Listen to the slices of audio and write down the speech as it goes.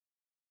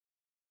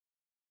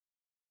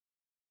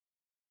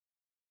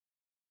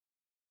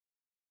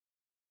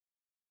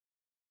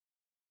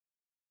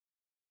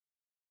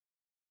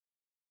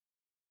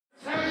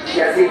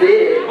Yes, he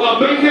did. Well,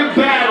 make him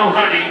battle,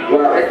 honey.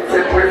 Well, it's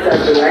a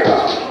princess like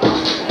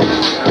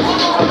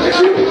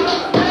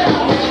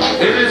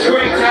It is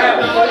great to have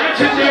the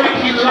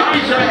legendary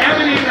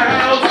Ebony in the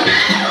house.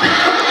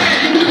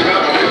 Let's go.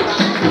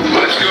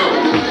 Let's go.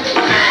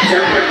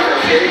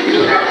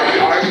 Let's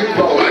go.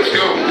 Oh, Let's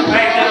go.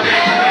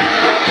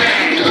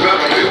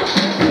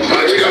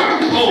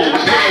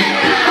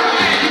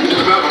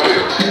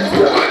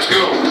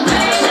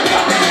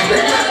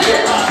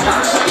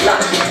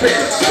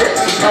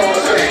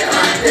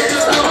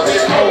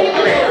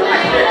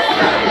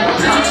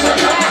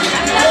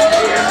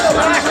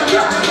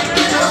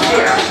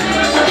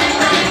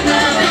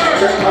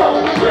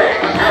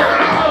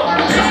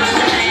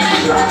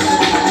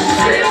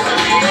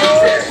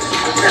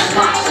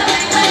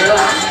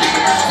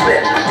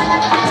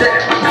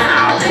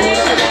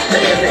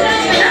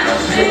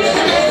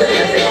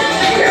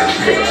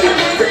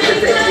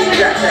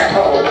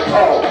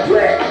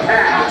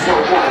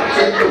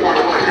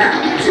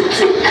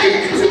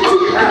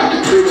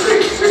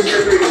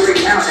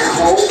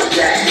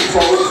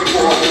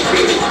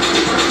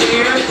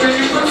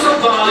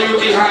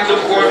 Behind the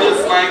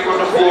cordless mic on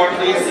the floor,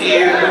 please,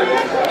 Ian.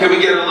 Can we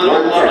get a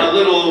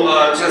little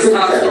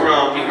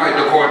testosterone behind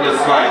the cordless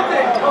mic?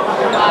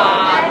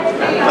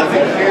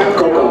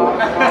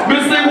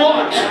 Miss they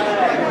watch.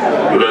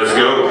 Let's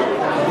go.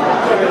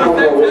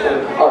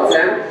 Oh,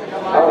 Tim?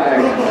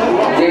 Alright.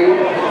 Ding.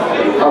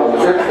 Oh,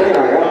 Tim's staying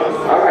on,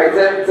 yeah? Alright,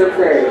 Tim's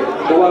staying.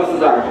 Who else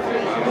is on?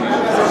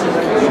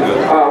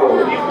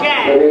 Oh,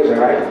 Malaysia,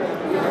 right?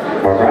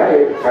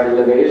 Alright, Friday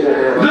Malaysia.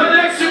 The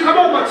next two, come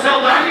on,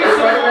 Matilda. I need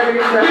some more.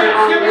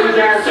 Yeah, give me the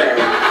next two.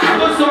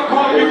 Let's start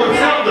calling you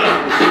Matilda.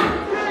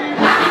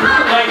 I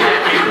like that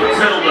name,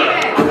 Matilda.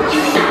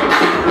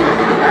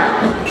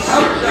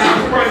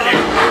 I'm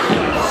breaking.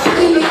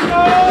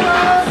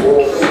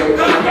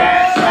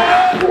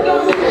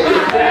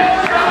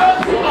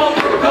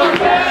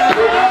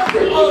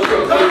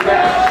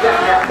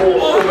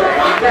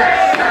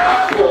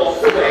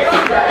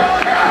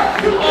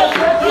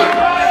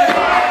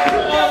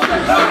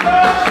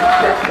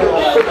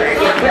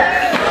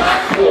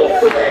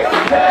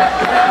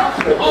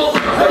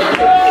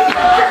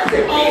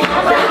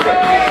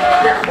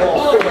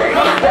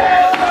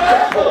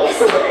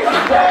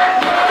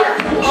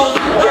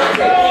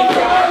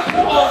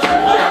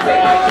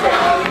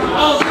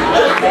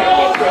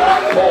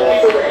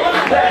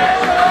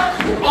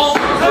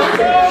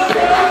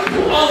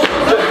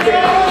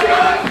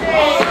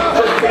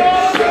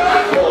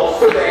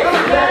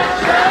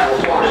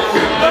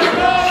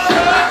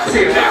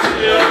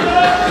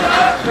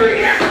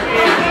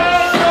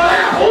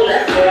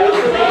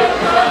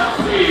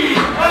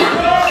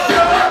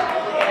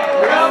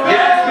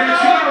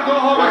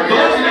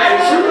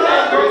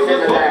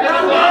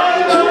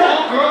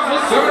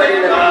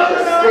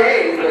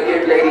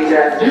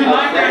 You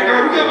like that,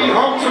 girl? We're gonna be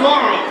home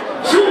tomorrow.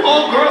 2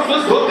 old girls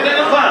was cooking in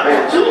the club.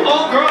 2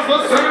 old girls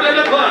was serving in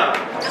the club.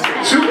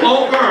 2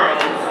 old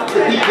girls.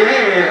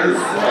 Yes.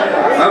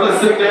 I'm gonna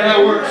sing that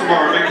at work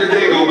tomorrow. Make the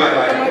day go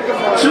by.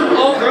 2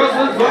 old girls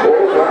was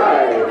cooking.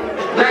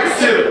 Next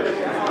 2.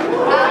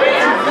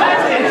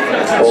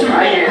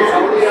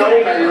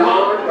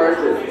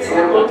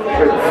 2 old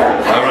girls.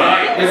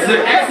 Alright. It's the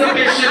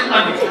exhibition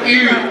of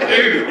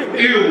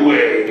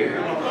way.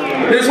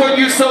 This one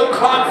you're so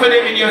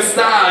confident in your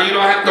style, you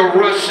don't have to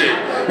rush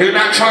it. You're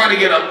not trying to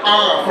get an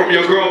from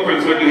your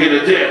girlfriends when you hit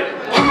a dip.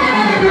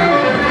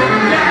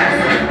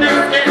 Yes,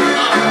 there is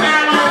a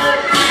battle.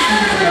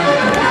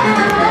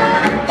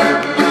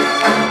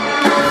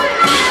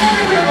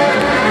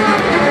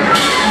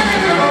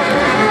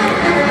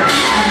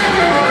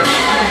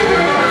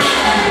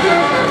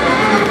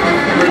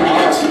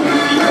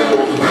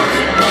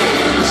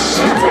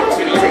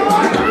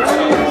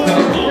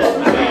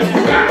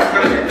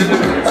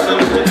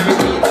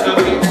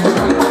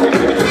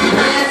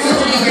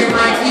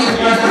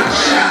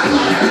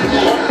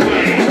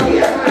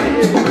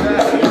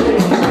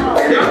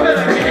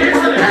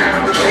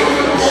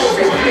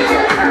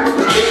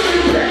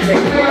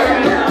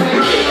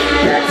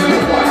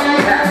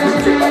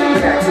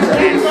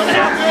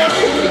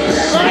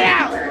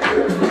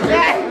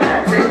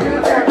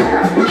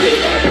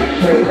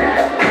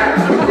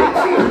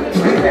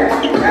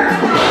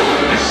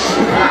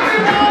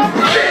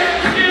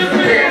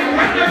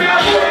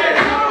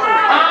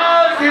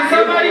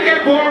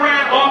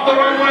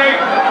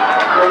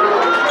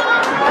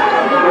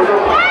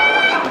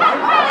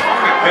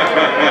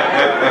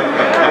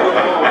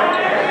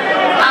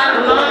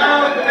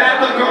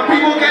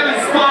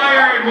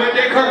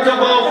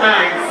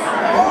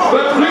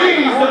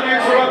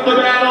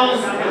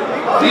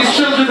 These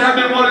children have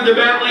been wanting to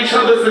battle each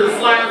other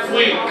since last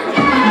week.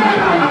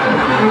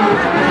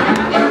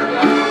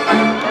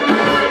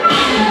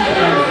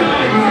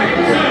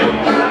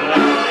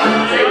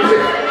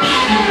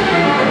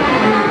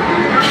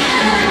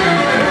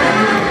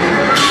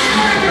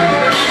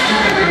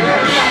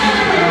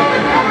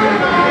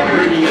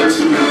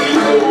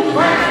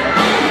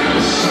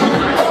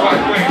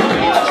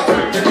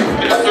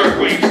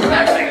 Wait.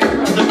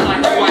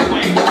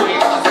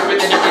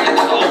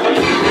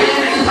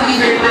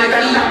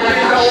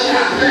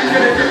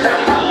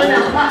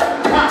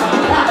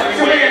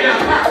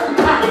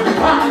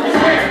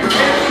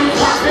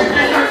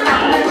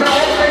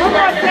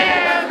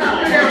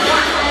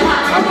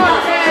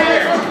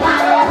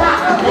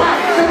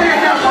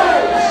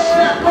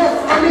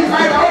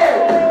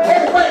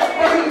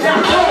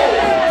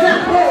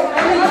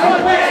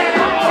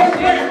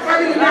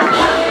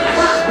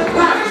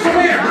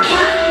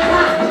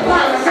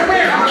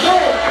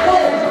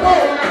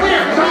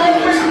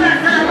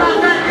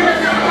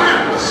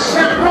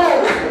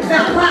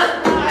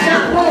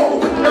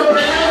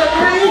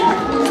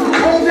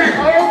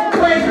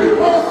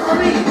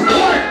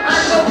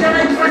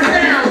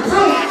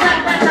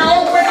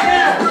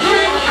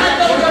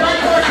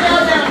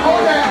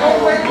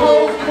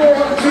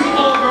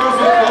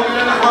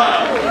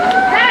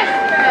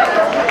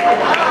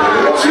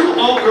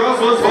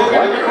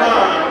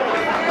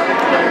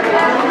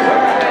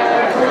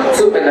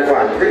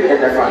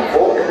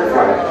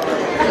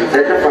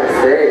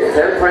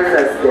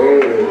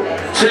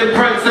 to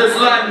Princess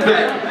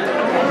London.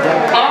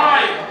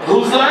 Alright,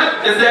 who's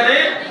left? Is that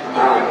it?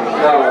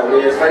 No,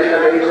 there's Lady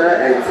Malaysia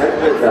and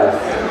Princess.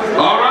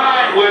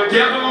 Alright, we're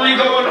definitely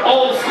going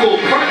old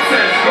school.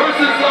 Princess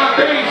versus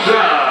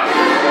LaBeija.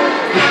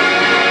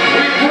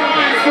 We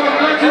prize for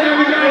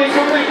legendary days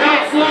from the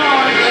House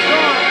Lodge.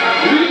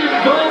 We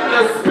invoke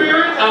the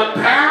spirit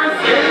of Paris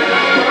in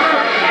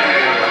Burn.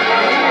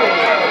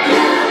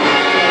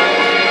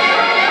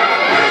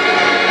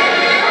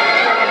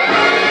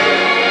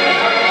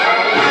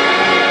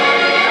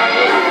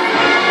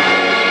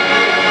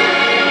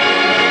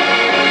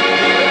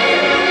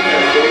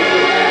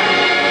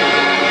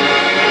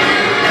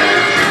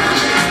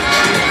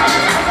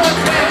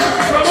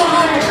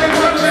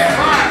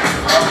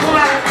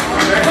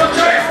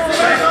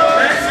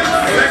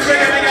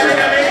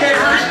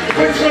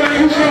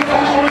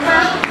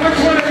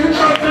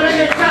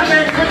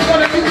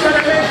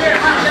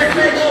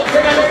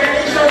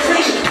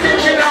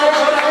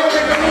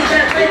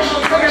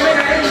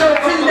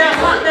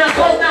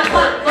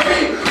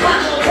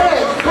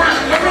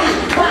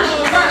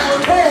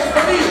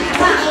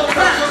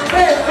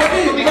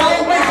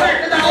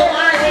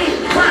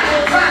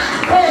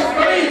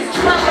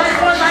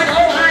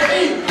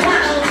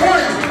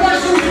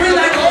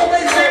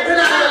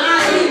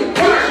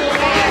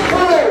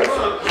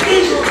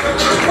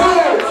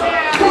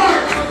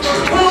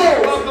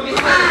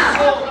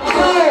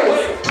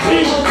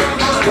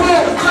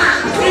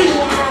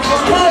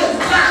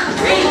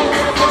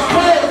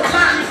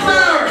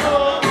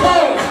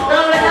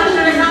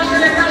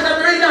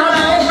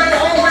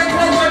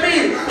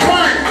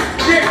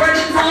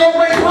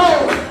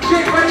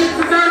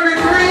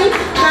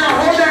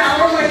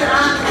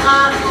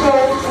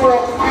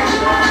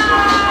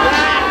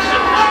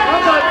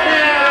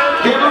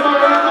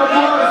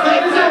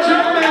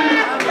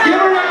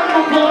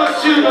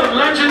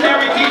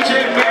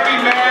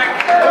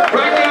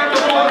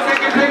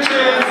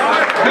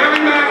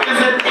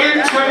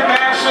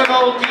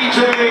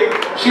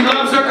 She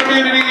loves her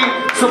community,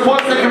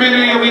 supports the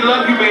community, and we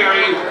love you,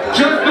 Mary.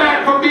 Just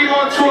back from being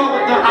on tour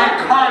with the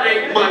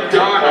iconic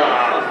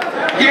Madonna.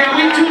 Yeah,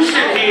 we do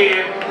shit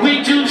here.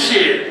 We do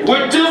shit.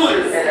 We're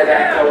doing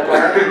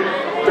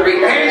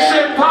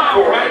Haitian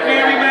power, right,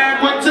 Mary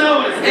Mac? We're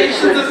doing it.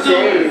 Haitians are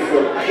doing it.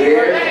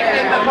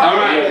 All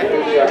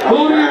right.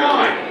 Who do you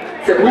want?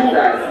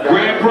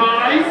 Grand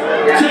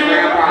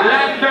prize?